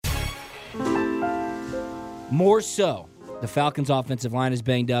More so, the Falcons' offensive line is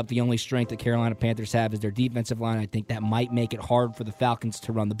banged up. The only strength that Carolina Panthers have is their defensive line. I think that might make it hard for the Falcons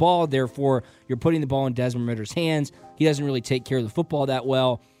to run the ball. Therefore, you're putting the ball in Desmond Ridder's hands. He doesn't really take care of the football that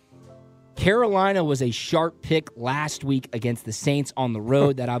well. Carolina was a sharp pick last week against the Saints on the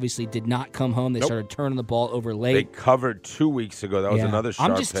road. That obviously did not come home. They started turning the ball over late. They covered 2 weeks ago. That was another sharp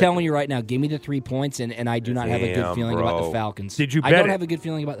I'm just pick. telling you right now, give me the 3 points, and I do not have a good feeling about the Falcons. Did you bet I don't it? have a good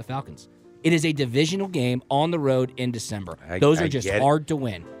feeling about the Falcons. It is a divisional game on the road in December. Those are just hard to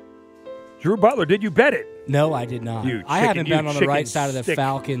win. Drew Butler, did you bet it? No, I did not. I haven't been on the right side of the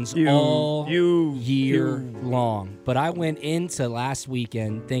Falcons all year long. But I went into last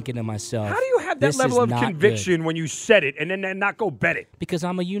weekend thinking to myself, how do you have that level of conviction when you said it and then not go bet it? Because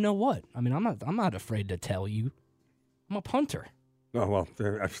I'm a you-know-what. I mean, I'm not afraid to tell you. I'm a punter. Oh, well,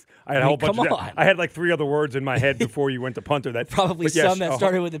 I had a whole bunch of that. I had like 3 other words in my head before you went to punter. That Probably some that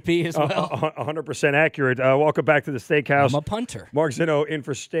started with a P as well. 100% accurate. Welcome back to the Steakhouse. I'm a punter. Mark Zinno in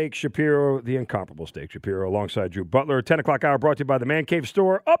for Steak Shapiro, the incomparable Steak Shapiro, alongside Drew Butler. 10 o'clock hour brought to you by the Man Cave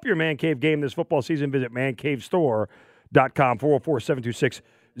Store. Up your Man Cave game this football season. Visit mancavestore.com,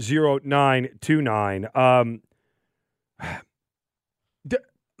 404-726-0929.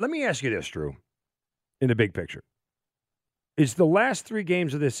 Let me ask you this, Drew, in the big picture. Is the last 3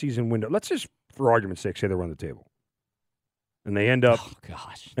 games of this season window, let's just, for argument's sake, say they're on the table. And they end up at 9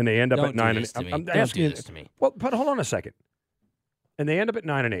 and 8. I'm asking this to me. Well, but hold on a second. And they end up at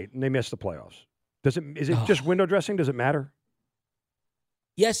 9 and 8 and they miss the playoffs. Is it just window dressing? Does it matter?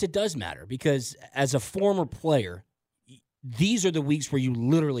 Yes, it does matter because as a former player, these are the weeks where you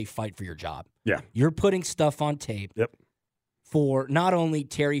literally fight for your job. Yeah. You're putting stuff on tape. Yep. For not only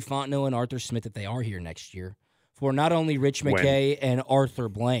Terry Fontenot and Arthur Smith, if they are here next year, for not only Rich McKay and Arthur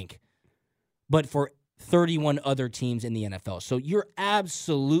Blank, but for 31 other teams in the NFL. So you're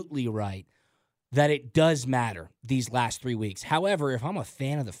absolutely right that it does matter these last 3 weeks. However, if I'm a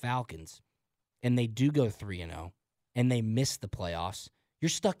fan of the Falcons and they do go 3-0 and they miss the playoffs, you're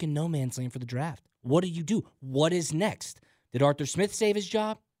stuck in no man's land for the draft. What do? What is next? Did Arthur Smith save his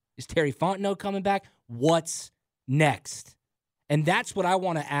job? Is Terry Fontenot coming back? What's next? And that's what I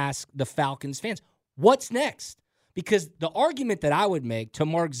want to ask the Falcons fans. What's next? Because the argument that I would make to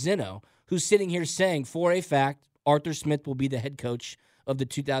Mark Zinno, who's sitting here saying, for a fact, Arthur Smith will be the head coach of the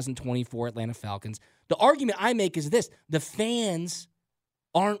 2024 Atlanta Falcons, the argument I make is this. The fans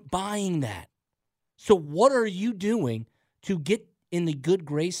aren't buying that. So what are you doing to get in the good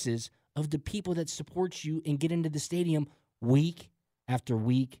graces of the people that support you and get into the stadium week after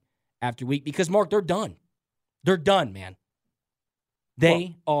week after week? Because, Mark, they're done. They're done, man.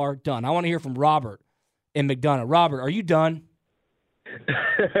 They are done. I want to hear from Robert in McDonough. Robert, are you done?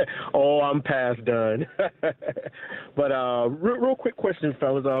 Oh, I'm past done. But real quick question,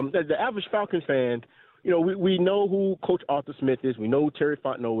 fellas. The average Falcons fan, you know, we know who Coach Arthur Smith is. We know who Terry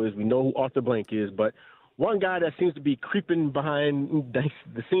Fontenot is. We know who Arthur Blank is. But one guy that seems to be creeping behind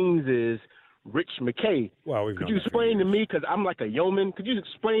the scenes is Rich McKay. Well, could you explain to me, because I'm like a yeoman, could you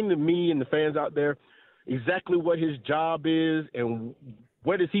explain to me and the fans out there exactly what his job is and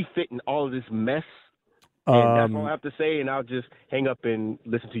where does he fit in all of this mess? And that's all I have to say, and I'll just hang up and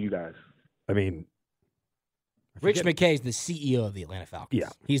listen to you guys. I mean, Rich McKay is the CEO of the Atlanta Falcons. Yeah.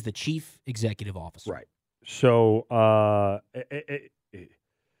 He's the chief executive officer. Right. So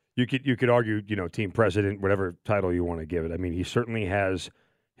you could argue, you know, team president, whatever title you want to give it. I mean, he certainly has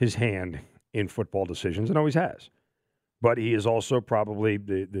his hand in football decisions and always has. But he is also probably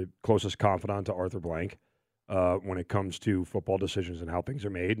the closest confidant to Arthur Blank when it comes to football decisions and how things are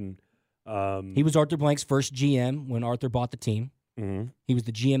made. And he was Arthur Blank's first GM when Arthur bought the team. Mm-hmm. He was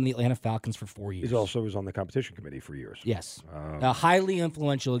the GM of the Atlanta Falcons for 4 years. He also was on the competition committee for years. Yes. A highly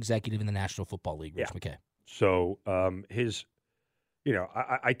influential executive in the National Football League, Rich McKay. So his, you know,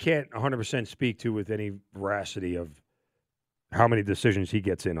 I can't 100% speak to with any veracity of how many decisions he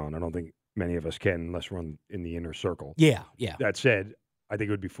gets in on. I don't think many of us can unless we're in the inner circle. Yeah, yeah. That said, I think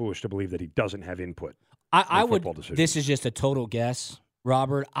it would be foolish to believe that he doesn't have input. I would. This is just a total guess,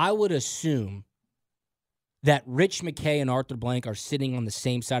 Robert. I would assume that Rich McKay and Arthur Blank are sitting on the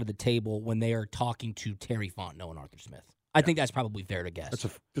same side of the table when they are talking to Terry Fontenot and Arthur Smith. I think that's probably fair to guess.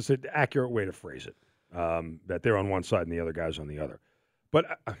 That's an accurate way to phrase it, that they're on one side and the other guy's on the other. But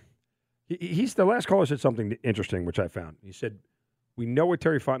he's the last caller said something interesting, which I found. He said, we know what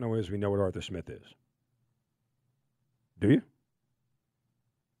Terry Fontenot is. We know what Arthur Smith is. Do you?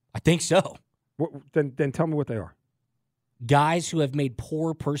 I think so. Then tell me what they are. Guys who have made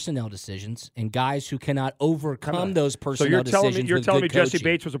poor personnel decisions and guys who cannot overcome those personnel decisions. So you're telling me Jesse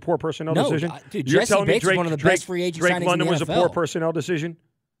Bates was a poor personnel decision? Dude, Jesse Bates was one of the best free agent signings in the NFL. Drake London was a poor personnel decision?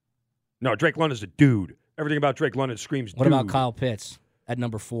 No, Drake London's a dude. Everything about Drake London screams. What about Kyle Pitts at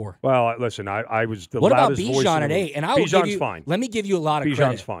number 4? Well, listen, I was the What about loudest voice Bijan in at the room. 8? And I will give you, fine. Let me give you a lot of Bijan's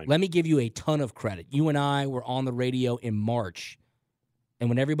credit. fine. Let me give you a ton of credit. You and I were on the radio in March, and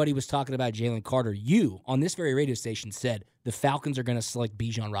when everybody was talking about Jalen Carter, you, on this very radio station, said the Falcons are going to select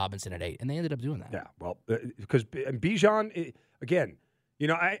Bijan Robinson at 8, and they ended up doing that. Yeah, well, because Bijan, again,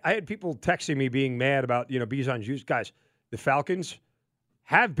 I had people texting me being mad about, Bijan's use. Guys, the Falcons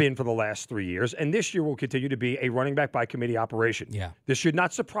have been for the last 3 years, and this year will continue to be a running back by committee operation. Yeah. This should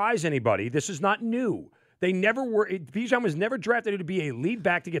not surprise anybody. This is not new. They never were. Bijan was never drafted to be a lead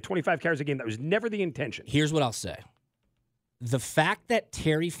back to get 25 carries a game. That was never the intention. Here's what I'll say. The fact that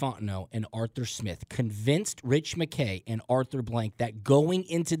Terry Fontenot and Arthur Smith convinced Rich McKay and Arthur Blank that going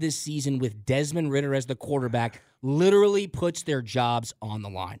into this season with Desmond Ridder as the quarterback literally puts their jobs on the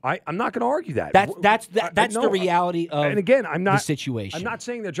line. I'm not going to argue that. That's the reality of and again, the situation. I'm not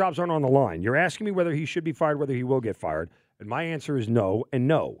saying their jobs aren't on the line. You're asking me whether he should be fired, whether he will get fired, and my answer is no and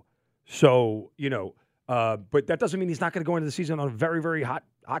no. So, but that doesn't mean he's not going to go into the season on a very, very hot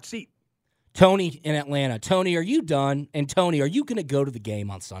seat. Tony in Atlanta. Tony, are you done? And Tony, are you going to go to the game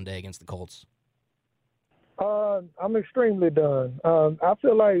on Sunday against the Colts? I'm extremely done. I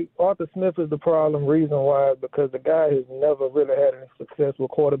feel like Arthur Smith is the problem. Reason why, because the guy has never really had any success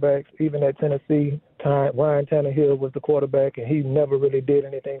with quarterbacks. Even at Tennessee, Ryan Tannehill was the quarterback, and he never really did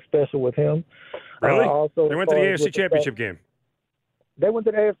anything special with him. Really? Also, they went to the AFC Championship game. They went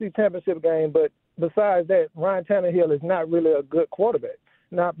to the AFC Championship game, but besides that, Ryan Tannehill is not really a good quarterback.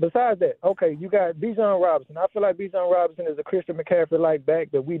 Now, besides that, okay, you got Bijan Robinson. I feel like Bijan Robinson is a Christian McCaffrey-like back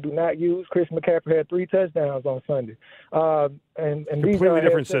that we do not use. Christian McCaffrey had 3 touchdowns on Sunday. And completely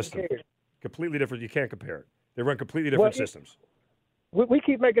different system. Completely different. You can't compare it. They run completely different systems. We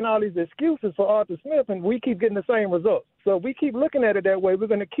keep making all these excuses for Arthur Smith, and we keep getting the same results. So we keep looking at it that way. We're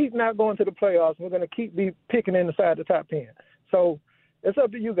going to keep not going to the playoffs, and we're going to keep picking inside the top 10. So it's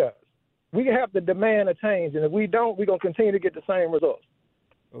up to you guys. We have to demand a change, and if we don't, we're going to continue to get the same results.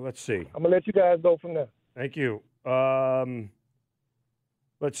 Well, let's see. I'm going to let you guys go from there. Thank you.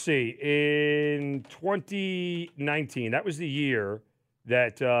 Let's see. In 2019, that was the year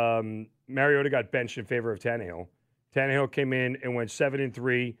that Mariota got benched in favor of Tannehill. Tannehill came in and went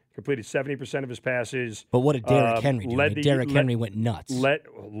 7-3, completed 70% of his passes. But what did Derrick Henry do? Derrick Henry went nuts.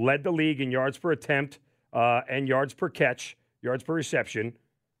 Led the league in yards per attempt and yards per catch, yards per reception,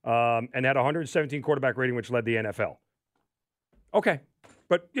 and had 117 quarterback rating, which led the NFL. Okay.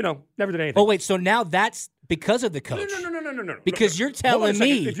 But, never did anything. Oh, wait, so now that's because of the coach. No. Because you're telling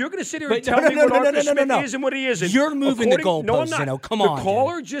me. If you're going to sit here and tell me what Arthur Smith is and what he isn't. You're moving the goalposts, No, I'm not. Zinno. Come on, The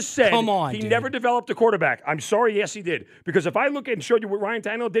caller just said he never dude. developed a quarterback. I'm sorry, yes, he did. Because if I look and showed you what Ryan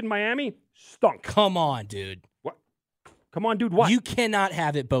Tannehill did in Miami, stunk. Come on, dude. What? Come on, dude, what? You cannot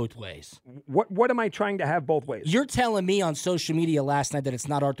have it both ways. What am I trying to have both ways? You're telling me on social media last night that it's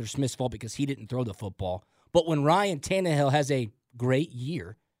not Arthur Smith's fault because he didn't throw the football. But when Ryan Tannehill has a great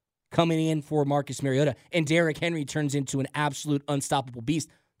year coming in for Marcus Mariota and Derrick Henry turns into an absolute unstoppable beast,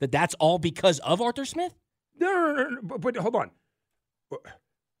 that's all because of Arthur Smith? No. But hold on.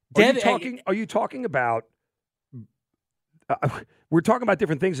 Are you talking about we're talking about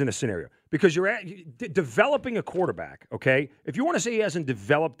different things in this scenario because you're developing a quarterback, okay? If you want to say he hasn't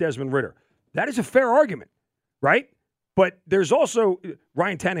developed Desmond Ridder, that is a fair argument, right? But there's also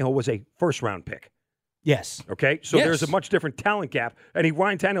Ryan Tannehill was a first-round pick. Yes. Okay? So there's a much different talent gap, and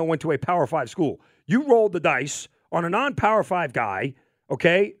Ryan Tannehill went to a Power 5 school. You rolled the dice on a non-Power 5 guy,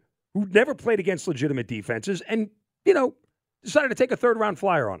 okay, who never played against legitimate defenses and, decided to take a third-round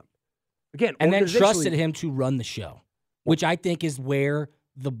flyer on him. Again, and then trusted him to run the show, which I think is where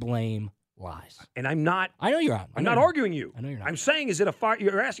the blame lies. And I'm not. I know you're not. I'm not arguing you. I know you're not. I'm saying, is it a fire?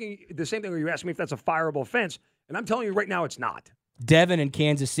 You're asking the same thing, or you're asking me if that's a fireable offense, and I'm telling you right now, it's not. Devin in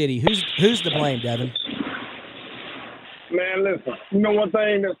Kansas City. Who's to blame, Devin? Man, listen. One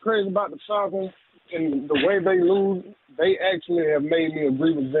thing that's crazy about the Falcons and the way they lose, they actually have made me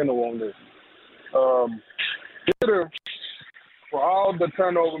agree with Zinno on this. Ridder, for all the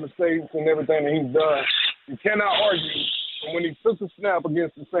turnover mistakes and everything that he's done, you cannot argue. And when he took the snap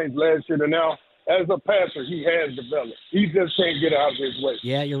against the Saints last year to now, as a passer, he has developed. He just can't get out of his way.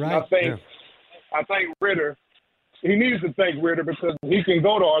 Yeah, you're right. I think Ridder, he needs to thank Ridder because he can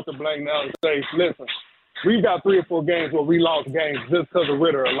go to Arthur Blank now and say, listen, we've got 3 or 4 games where we lost games just because of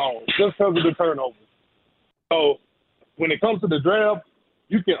Ridder alone, just because of the turnovers. So when it comes to the draft,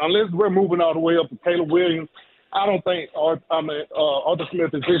 you can, unless we're moving all the way up to Caleb Williams, I don't think Arthur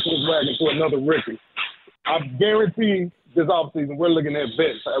Smith is hitching his wagon to another rookie. I guarantee this offseason we're looking at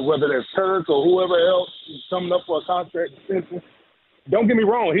vets, whether that's Kirk or whoever else is coming up for a contract extension. Don't get me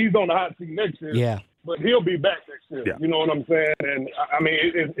wrong, he's on the hot seat next year. Yeah. but he'll be back next year. Yeah. You know what I'm saying? And I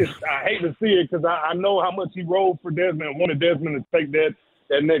mean, I hate to see it because I know how much he rolled for Desmond and wanted Desmond to take that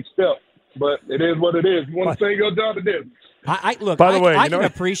next step. But it is what it is. You want to say your job to Desmond. Look, by the way, I can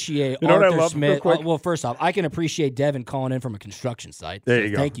appreciate you know what I Arthur love? Smith. Well, first off, I can appreciate Devin calling in from a construction site. There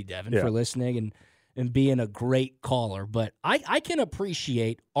you go. Thank you, Devin, for listening and being a great caller. But I can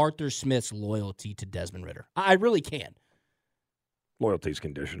appreciate Arthur Smith's loyalty to Desmond Ridder. I really can. Loyalty's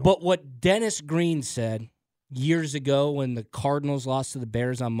conditional. But what Dennis Green said years ago when the Cardinals lost to the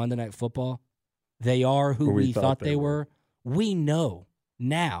Bears on Monday Night Football, they are who we thought they were. We know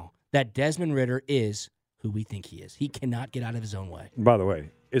now that Desmond Ridder is who we think he is. He cannot get out of his own way. By the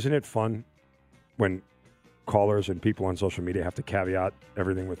way, isn't it fun when callers and people on social media have to caveat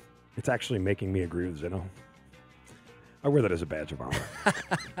everything with, it's actually making me agree with Zinno? I wear that as a badge of honor.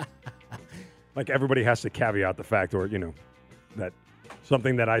 Like everybody has to caveat the fact, or, that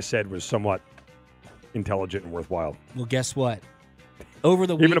something that I said was somewhat intelligent and worthwhile. Well, guess what? Over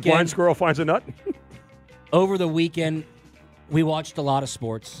the weekend, even a blind squirrel finds a nut? Over the weekend, we watched a lot of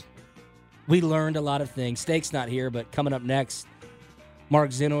sports. We learned a lot of things. Steak's not here, but coming up next,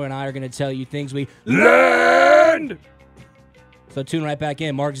 Mark Zinno and I are going to tell you things we learned. So tune right back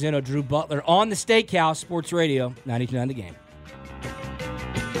in. Mark Zinno, Drew Butler on the Steakhouse Sports Radio, 92.9 The Game.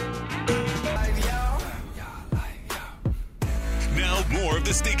 Now more of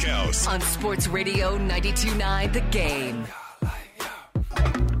the Steakhouse on Sports Radio 92.9 The Game.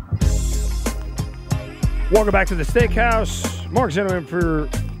 Welcome back to the Steakhouse. Mark Zinno in for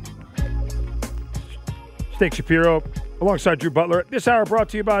Steak Shapiro, alongside Drew Butler. This hour brought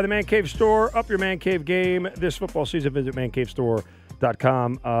to you by the Man Cave Store. Up your Man Cave game this football season. Visit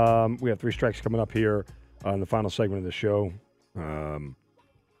mancavestore.com. We have 3 strikes coming up here on the final segment of the show. Do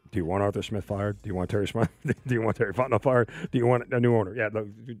you want Arthur Smith fired? Do you want Terry Smith? Do you want Terry Fontenot fired? Do you want a new owner? Yeah,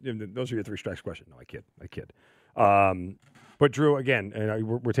 those are your 3 strikes questions. No, I kid. But Drew, again,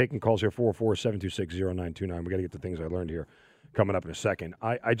 we're taking calls here, 447260929. We got to get the things I learned here coming up in a second.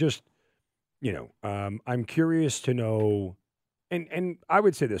 I just... I'm curious to know, and I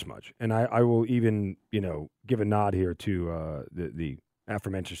would say this much, and I will even, give a nod here to the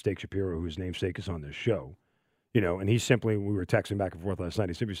aforementioned Steak Shapiro, whose namesake is on this show, and he simply, we were texting back and forth last night,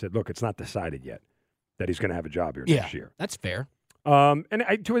 he simply said, look, it's not decided yet that he's going to have a job here next year. That's fair. And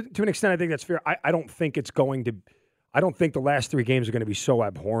to an extent, I think that's fair. I don't think it's going to, I don't think the last 3 games are going to be so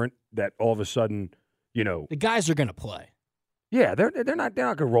abhorrent that all of a sudden, The guys are going to play. Yeah, they're not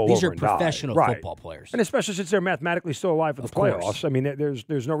going to roll These over are professional football players, and especially since they're mathematically still alive for the playoffs. Course. I mean,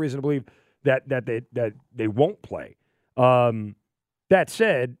 there's no reason to believe that they won't play. That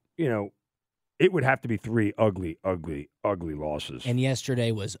said, it would have to be 3 ugly losses. And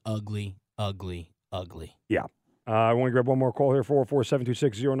yesterday was ugly. Yeah. I want to grab one more call here,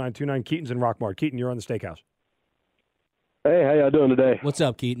 447260929. Keaton's in Rockmart. Keaton, you're on the Steakhouse. Hey, how y'all doing today? What's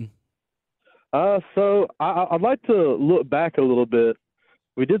up, Keaton? So I'd like to look back a little bit.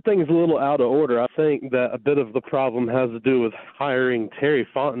 We did things a little out of order. I think that a bit of the problem has to do with hiring Terry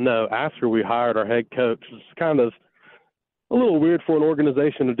Fontenot after we hired our head coach. It's kind of a little weird for an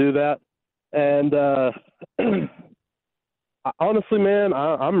organization to do that. And honestly, man,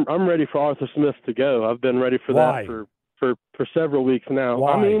 I'm ready for Arthur Smith to go. I've been ready for that for several weeks now.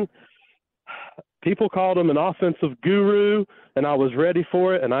 Why? I mean, people called him an offensive guru, and I was ready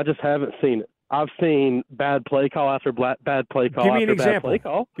for it, and I just haven't seen it. I've seen bad play call after bad play call after bad play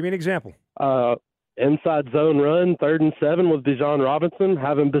call. Give me an example. Inside zone run, 3rd and 7 with Bijan Robinson,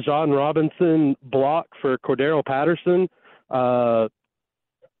 having Bijan Robinson block for Cordero Patterson. I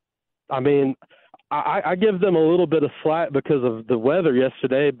mean, I give them a little bit of slack because of the weather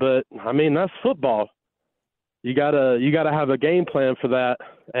yesterday, but I mean, that's football. You gotta have a game plan for that,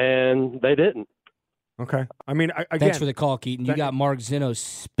 and they didn't. Okay. I mean, again, thanks for the call, Keaton. You got Mark Zinno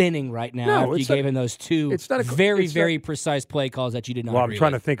spinning right now after you gave him those 2 very precise play calls that you did not agree I'm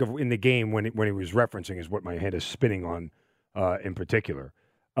trying with. to think of in the game when he was referencing is what my head is spinning on in particular.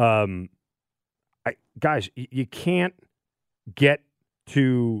 Guys, you can't get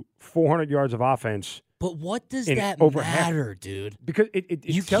to 400 yards of offense. But what does in that overhead. matter, dude? Because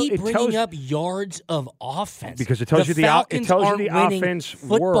you keep bringing up yards of offense. Because it tells you the offense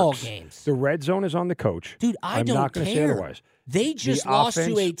football works. Games. The red zone is on the coach. Dude, I'm don't not going to care. say otherwise. They just lost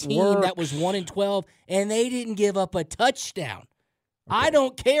to a team that was 1-12, and they didn't give up a touchdown. Okay. I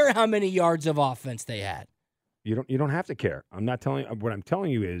don't care how many yards of offense they had. You don't have to care. I'm not telling. What I'm telling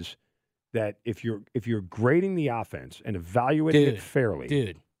you is that if you're grading the offense and evaluating it fairly,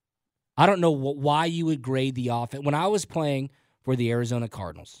 dude. I don't know why you would grade the offense. When I was playing for the Arizona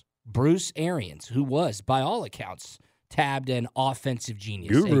Cardinals, Bruce Arians, who was, by all accounts, tabbed an offensive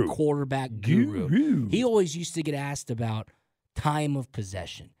genius, a quarterback guru. He always used to get asked about time of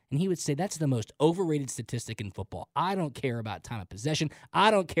possession. And he would say, that's the most overrated statistic in football. I don't care about time of possession.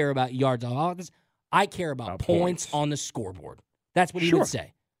 I don't care about yards on offense. I care about points on the scoreboard. That's what he would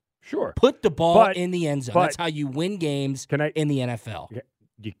say. Sure. Put the ball in the end zone. That's how you win games in the NFL.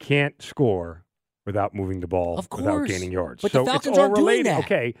 You can't score without moving the ball, without gaining yards. But the Falcons aren't doing that.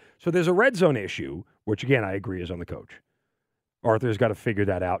 Okay, so there's a red zone issue, which, again, I agree is on the coach. Arthur's got to figure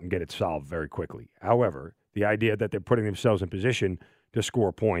that out and get it solved very quickly. However, the idea that they're putting themselves in position to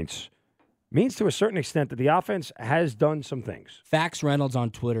score points means to a certain extent that the offense has done some things. Fax Reynolds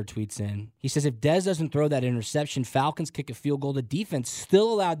on Twitter tweets in. He says, if Dez doesn't throw that interception, Falcons kick a field goal. The defense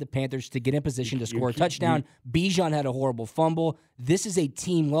still allowed the Panthers to get in position to score a touchdown. Bijan had a horrible fumble. This is a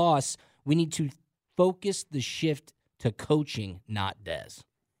team loss. We need to focus the shift to coaching, not Dez.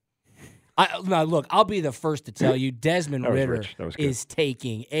 Now, look, I'll be the first to tell you, Desmond Ridder is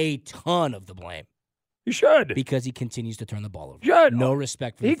taking a ton of the blame. He should. Because he continues to turn the ball over. Should. No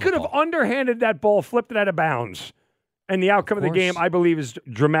respect for the football. He could have underhanded that ball, flipped it out of bounds, and the outcome of the game, I believe, is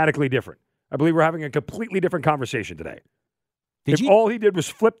dramatically different. I believe we're having a completely different conversation today. All he did was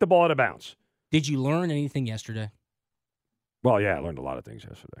flip the ball out of bounds. Did you learn anything yesterday? Well, yeah, I learned a lot of things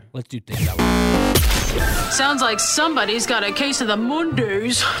yesterday. Let's do things that way. Sounds like somebody's got a case of the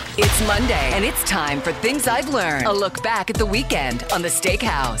Mondays. It's Monday, and it's time for Things I've Learned. A look back at the weekend on the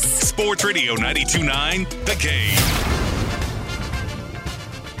Steakhouse. Sports Radio 92.9, The Game.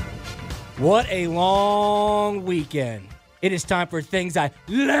 What a long weekend. It is time for Things I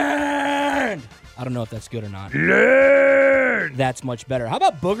Learned. I don't know if that's good or not. Learned. That's much better. How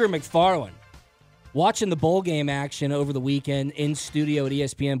about Booger McFarland? Watching the bowl game action over the weekend in studio at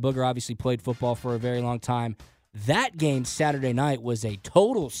ESPN, Booger obviously played football for a very long time. That game Saturday night was a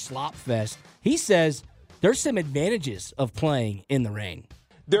total slop fest. He says there's some advantages of playing in the rain.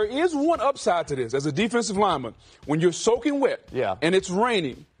 There is one upside to this as a defensive lineman. When you're soaking wet and it's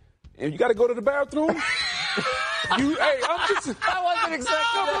raining and you got to go to the bathroom, I wasn't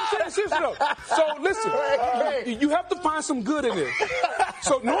exactly that. So listen, you have to find some good in it.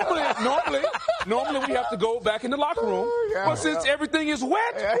 So normally we have to go back in the locker room. But since everything is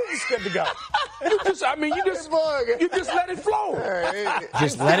wet, it's good to go. You just let it flow.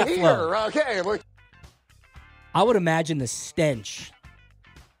 Just let it flow. Okay. I would imagine the stench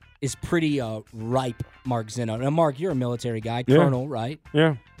is pretty ripe, Mark Zinno. Now, Mark, you're a military guy, colonel, right?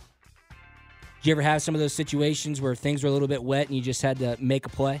 Yeah. Did you ever have some of those situations where things were a little bit wet and you just had to make a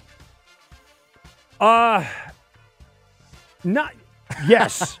play? Not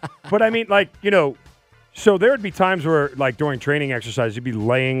yes. But I mean, like, so there would be times where, like, during training exercise, you'd be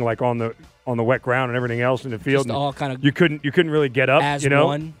laying like on the wet ground and everything else in the field. Just all kind of you couldn't really get up, as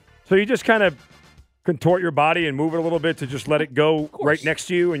one. So you just kind of contort your body and move it a little bit to just let it go right next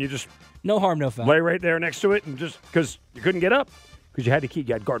to you, and you just no harm, no foul. Lay right there next to it, and just because you couldn't get up because you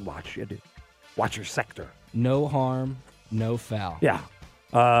had guard watch. You had to watch your sector. No harm, no foul. Yeah.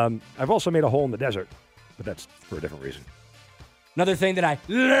 I've also made a hole in the desert, but that's for a different reason. Another thing that I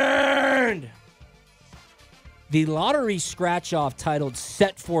learned. The lottery scratch-off titled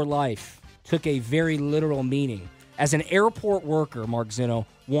Set for Life took a very literal meaning. As an airport worker, Mark Zinno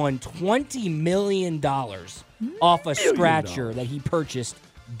won $20 million off a scratcher that he purchased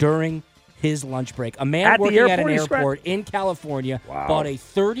during his lunch break. A man working at an airport in California bought a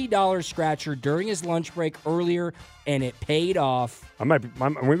 $30 scratcher during his lunch break earlier, and it paid off. When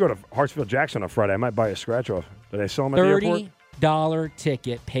we go to Hartsfield-Jackson on Friday, I might buy a scratch-off. Do they sell them at the airport? $30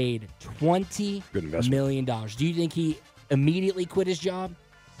 ticket paid $20 million. Do you think he immediately quit his job?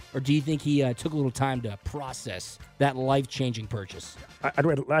 Or do you think he took a little time to process that life-changing purchase? I'd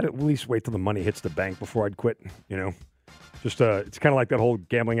at least wait till the money hits the bank before I'd quit, Just it's kind of like that whole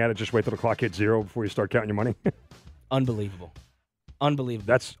gambling adage, just wait till the clock hits zero before you start counting your money. Unbelievable.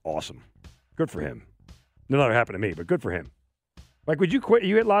 That's awesome. Good for him. None of that happened to me, but good for him. Like, would you quit?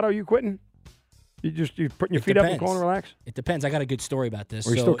 You hit Lotto, you quitting? You putting your feet up and going to relax? It depends. I got a good story about this.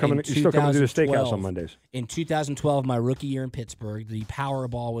 Or you still coming to do the steakhouse on Mondays? In 2012, my rookie year in Pittsburgh, the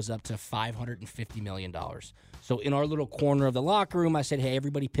Powerball was up to $550 million. So in our little corner of the locker room, I said, hey,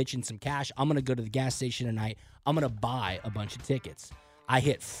 everybody pitch in some cash. I'm going to go to the gas station tonight. I'm going to buy a bunch of tickets. I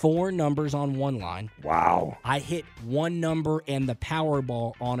hit 4 numbers on one line. Wow. I hit 1 number and the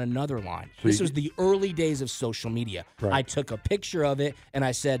Powerball on another line. So this was the early days of social media. Right. I took a picture of it, and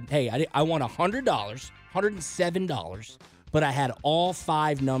I said, hey, I won $100, $107, but I had all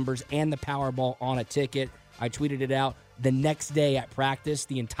 5 numbers and the Powerball on a ticket. I tweeted it out. The next day at practice,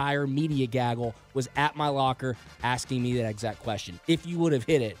 the entire media gaggle was at my locker asking me that exact question. If you would have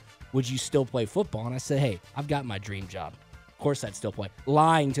hit it, would you still play football? And I said, hey, I've got my dream job. Of course I'd still play.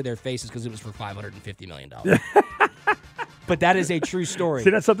 Lying to their faces because it was for $550 million. But that is a true story. See,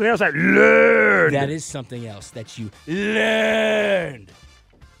 that's something else I learned. That is something else that you learned.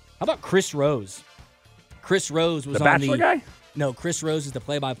 How about Chris Rose? Chris Rose was the on Bachelor guy? No, Chris Rose is the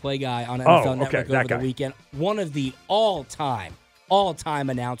play-by-play guy on NFL Network over the weekend. One of the all-time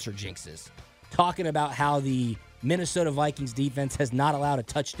announcer jinxes. Talking about how the Minnesota Vikings defense has not allowed a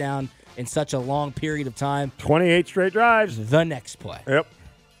touchdown in such a long period of time. 28 straight drives. The next play. Yep.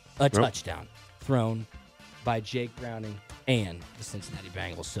 A touchdown thrown by Jake Browning and the Cincinnati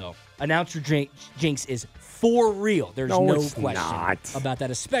Bengals. So, announcer jinx is for real. There's no question about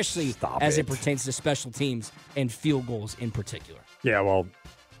that, especially as it pertains to special teams and field goals in particular. Yeah, well,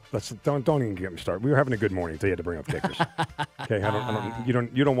 don't even get me started. We were having a good morning until you had to bring up kickers. Okay,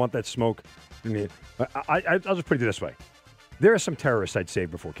 you don't want that smoke. I'll just put it this way: there are some terrorists I'd save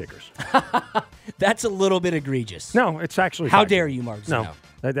before kickers. That's a little bit egregious. No, it's actually. How dare you, Mark Zinno?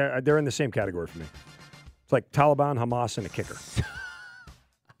 No, they're in the same category for me. It's like Taliban, Hamas, and a kicker.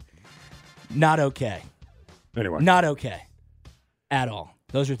 Not okay. Anyway. Not okay. At all.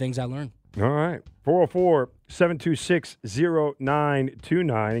 Those are things I learned. All right.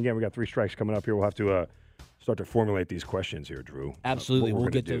 404-726-0929. Again, we got 3 strikes coming up here. We'll have to start to formulate these questions here, Drew. Absolutely. We'll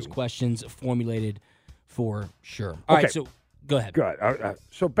get those questions formulated for sure. All right, so go ahead. Good.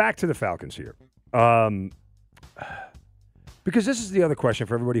 So back to the Falcons here. Because this is the other question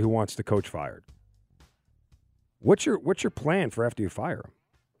for everybody who wants the coach fired. What's your plan for after you fire him?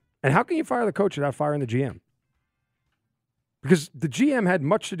 And how can you fire the coach without firing the GM? Because the GM had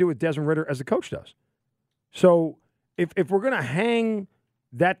much to do with Desmond Ridder as the coach does. So if we're going to hang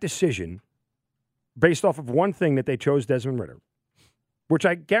that decision based off of one thing that they chose Desmond Ridder, which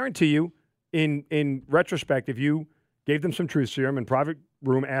I guarantee you, in retrospect, if you gave them some truth serum in private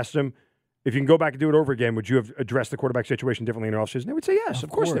room, asked them, if you can go back and do it over again, would you have addressed the quarterback situation differently in their offseason? They would say yes.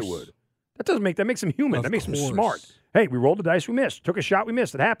 Of course they would. That makes them human. That makes them smart. Hey, we rolled the dice, we missed. Took a shot, we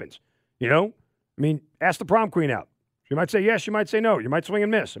missed. It happens. You know? I mean, ask the prom queen out. She might say yes, she might say no. You might swing and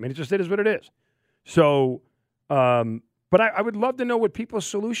miss. I mean, it is what it is. So, but I would love to know what people's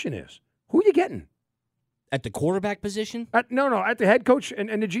solution is. Who are you getting? At the quarterback position? No, at the head coach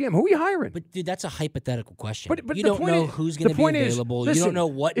and the GM. Who are you hiring? But, dude, that's a hypothetical question. But you don't know who's going to be available. You don't know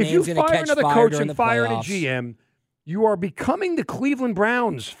what name's going to catch fire during the playoffs. If you fire another coach and fire a GM, you are becoming the Cleveland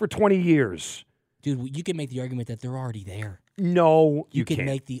Browns for 20 years. Dude, you can make the argument that they're already there. No, you can't. can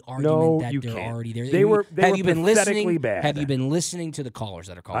make the argument that they're already there. They were pathetically bad. Have you been listening to the callers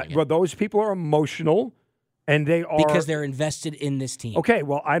that are calling in? Well, those people are emotional, and they are because they're invested in this team. Okay,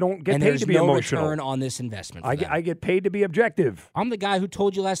 well, I don't get paid to be emotional. And there's no return on this investment. I get paid to be objective. I'm the guy who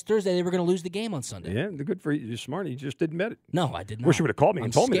told you last Thursday they were going to lose the game on Sunday. Yeah, they're good for you. You're smart. You just didn't admit it. No, I did not. Wish you would have called me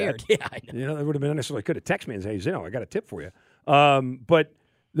and told me that. Yeah, I know. You know, that would have been nice. I could have texted me and said, hey, Zinno, I got a tip for you. But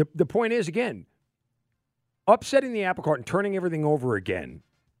the point is, again, upsetting the apple cart and turning everything over again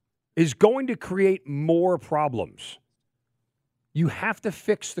is going to create more problems. You have to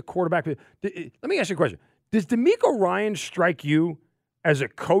fix the quarterback. Let me ask you a question. Does DeMeco Ryans strike you as a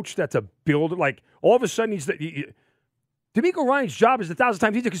coach that's a builder? Like, all of a sudden, DeMeco Ryans' job is 1,000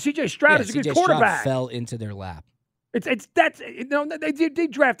 times easier because C.J. Stroud is a good quarterback. Stroud fell into their lap. They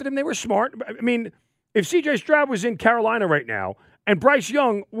drafted him. They were smart. I mean, if C.J. Stroud was in Carolina right now and Bryce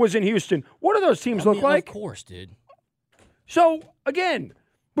Young was in Houston, what do those teams look like? Of course, dude. So, again,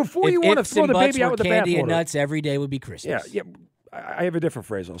 before you want to throw the baby out with the bathwater. Candy and nuts every day would be Christmas. Yeah. I have a different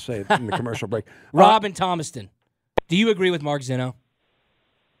phrase. I'll say it in the commercial break. Rob in Thomaston, do you agree with Mark Zinno?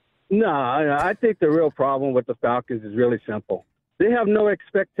 No, I think the real problem with the Falcons is really simple. They have no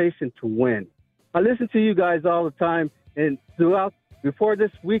expectation to win. I listen to you guys all the time, and before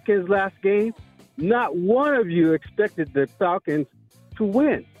this weekend's last game, not one of you expected the Falcons to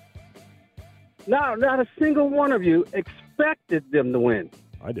win. Not a single one of you expected them to win.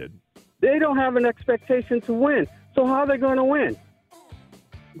 I did. They don't have an expectation to win. So how are they going to win?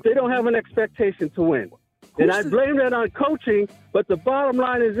 They don't have an expectation to win. And I blame that on coaching, but the bottom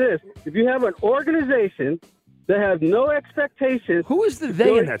line is this. If you have an organization that has no expectations... Who is the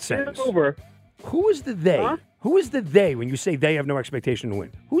they in that sentence? Who is the they? Huh? Who is the they when you say they have no expectation to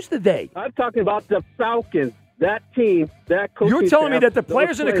win? Who's the they? I'm talking about the Falcons, that team, that coaching staff. You're telling me that the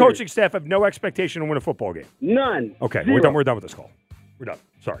players and the coaching staff have no expectation to win a football game? None. Okay, Zero. We're done with this call. We're done.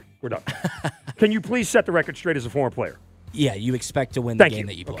 Sorry, we're done. Can you please set the record straight as a former player? Yeah, you expect to win the game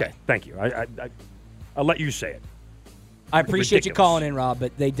that you play. Okay, thank you. I'll let you say it. I appreciate you calling in, Rob,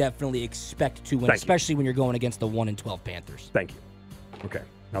 but they definitely expect to win, especially when you're going against the 1-12 Panthers. Thank you. Okay,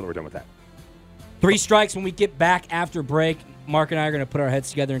 now that we're done with that. 3 strikes when we get back after break. Mark and I are going to put our heads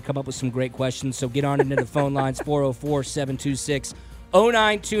together and come up with some great questions. So get on into the phone lines,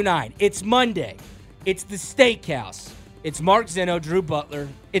 404-726-0929. It's Monday. It's the Steakhouse. It's Mark Zinno, Drew Butler.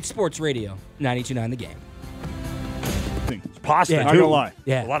 It's Sports Radio 92.9 The Game. It's pasta, not gonna lie.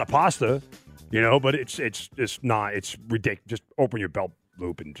 Yeah. A lot of pasta, but it's not. It's ridiculous. Just open your belt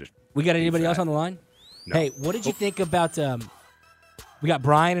loop and just. We got anybody else on the line? No. Hey, what did you think about we got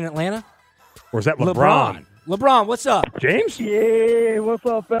Brian in Atlanta? Or is that LeBron? LeBron, what's up? James? Yeah, what's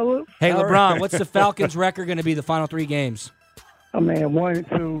up, fellas? Hey, LeBron, what's the Falcons' record going to be the final 3 games? Oh, man,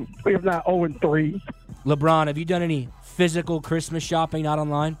 1-2, if not 0-3. LeBron, have you done any physical Christmas shopping, not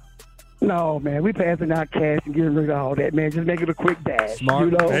online? No, man, we passing out cash and getting rid of all that, man. Just make it a quick dash.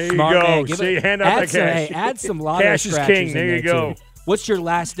 Smart. There you Smart. go. Hey, See, hand out the cash. Add some lotto Cash is scratches king. in There you go. too. What's your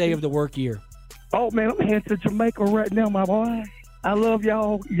last day of the work year? Oh, man, I'm heading to Jamaica right now, my boy. I love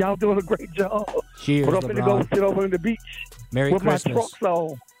y'all. Y'all doing a great job. Cheers, But I'm going to go sit over on the beach Merry with Christmas. my trucks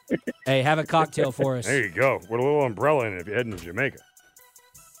on. Hey, have a cocktail for us. There you go. With a little umbrella in it if you're heading to Jamaica.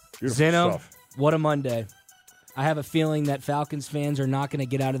 Beautiful Zinno, stuff. what a Monday. I have a feeling that Falcons fans are not going to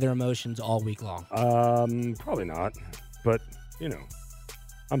get out of their emotions all week long. Probably not. But,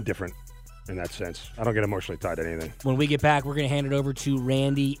 I'm different in that sense. I don't get emotionally tied to anything. When we get back, we're going to hand it over to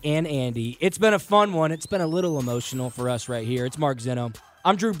Randy and Andy. It's been a fun one. It's been a little emotional for us right here. It's Mark Zinno.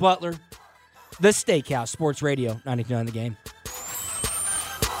 I'm Drew Butler. The Steakhouse, Sports Radio, 92.9 The Game.